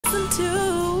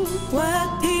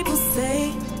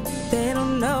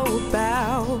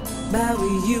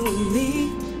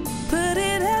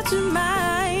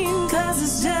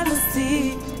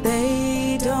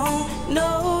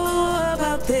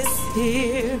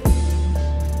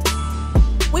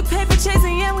We paper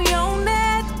chasing, yeah, we own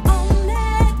that.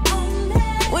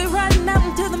 We riding out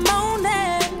into the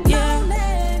morning, yeah.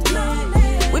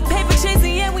 We paper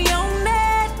chasing, yeah, we own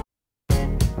that.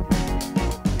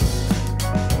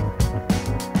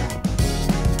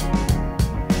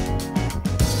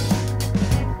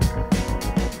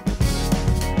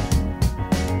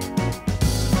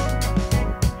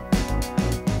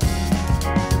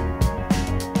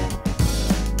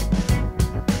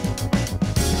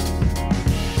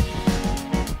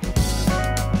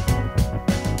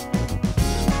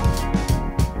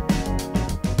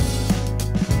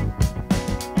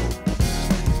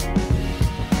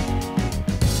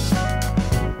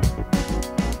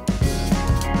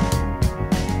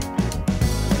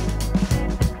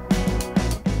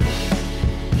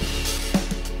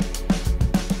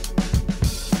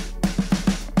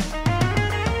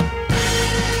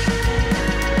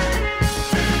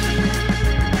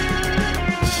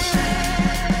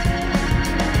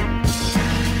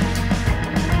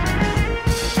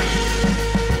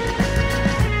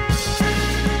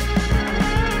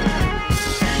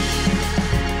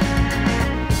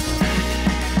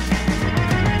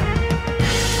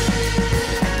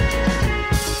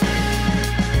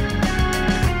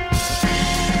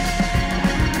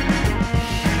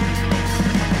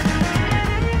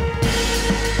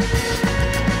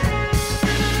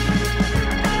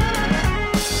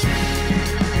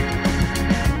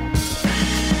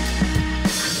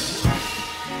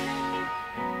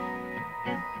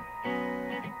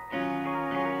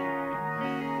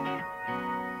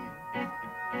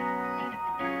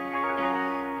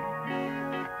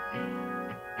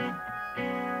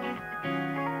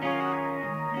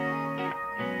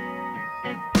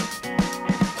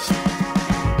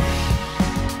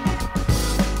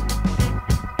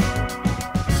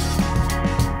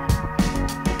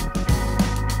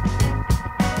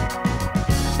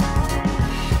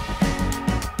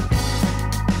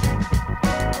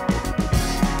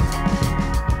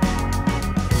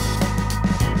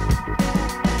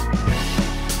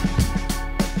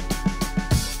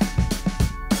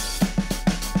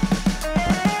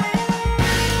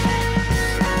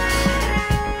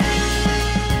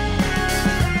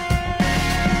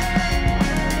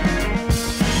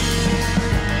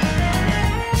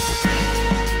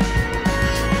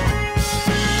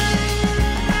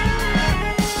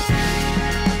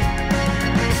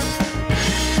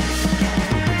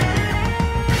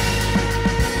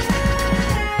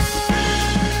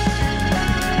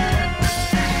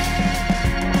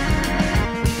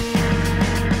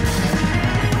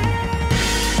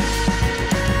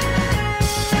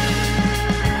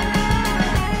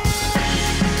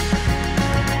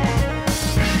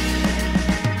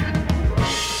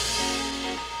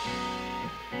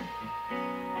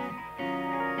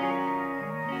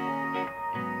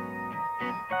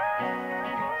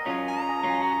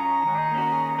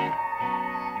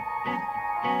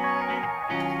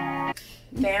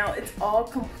 Now it's all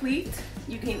complete.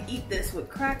 You can eat this with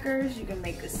crackers, you can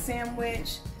make a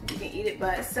sandwich, you can eat it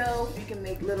by itself, you can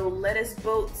make little lettuce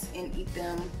boats and eat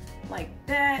them like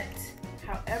that,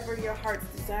 however your heart's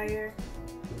desire,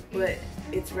 but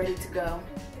it's ready to go.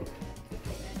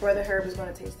 Brother Herb is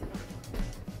gonna taste it.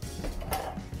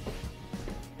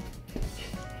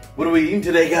 What are we eating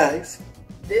today, guys?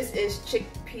 This is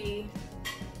chickpea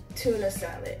tuna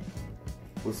salad.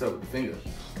 What's up with the finger?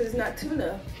 Cause it's not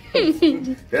tuna.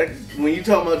 That, when you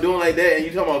talk about doing like that and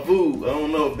you talking about food, I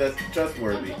don't know if that's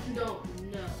trustworthy. No.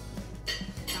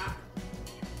 Stop.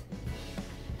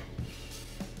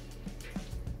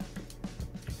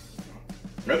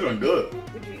 That's doing good.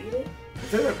 Would you eat it?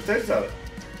 Potato salad.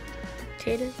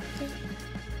 Potatoes.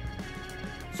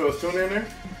 So it's tuna in there?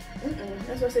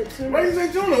 That's what I said, tuna. Why did you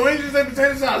say tuna? Why didn't you say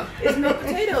potato salad? It's no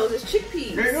potatoes, it's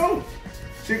chickpeas. There you go.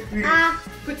 Chickpeas.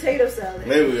 Potato salad.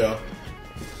 There we go.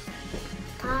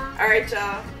 Alright,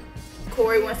 y'all.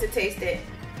 Corey wants to taste it.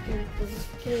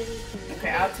 Okay,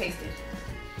 I'll taste it.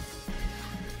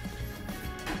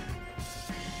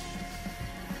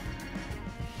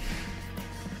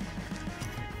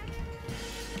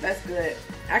 That's good.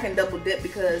 I can double dip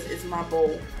because it's my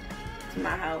bowl. It's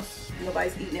my house.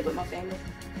 Nobody's eating it but my family.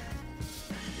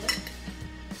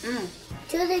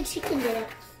 To the chicken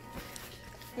dips.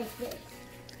 Like this.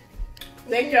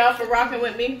 Thank y'all for rocking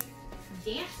with me.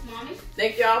 Yes, mommy.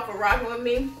 Thank y'all for rocking with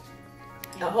me.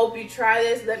 I hope you try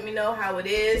this. Let me know how it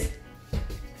is.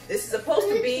 This is supposed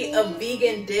to be a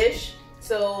vegan dish.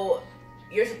 So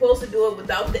you're supposed to do it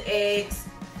without the eggs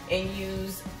and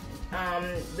use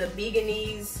the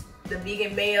veganese, the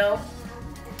vegan mayo.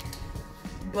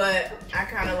 But I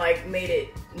kind of like made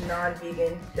it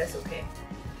non-vegan. That's okay.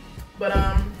 But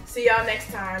see y'all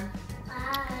next time.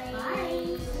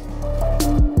 Bye.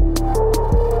 Bye.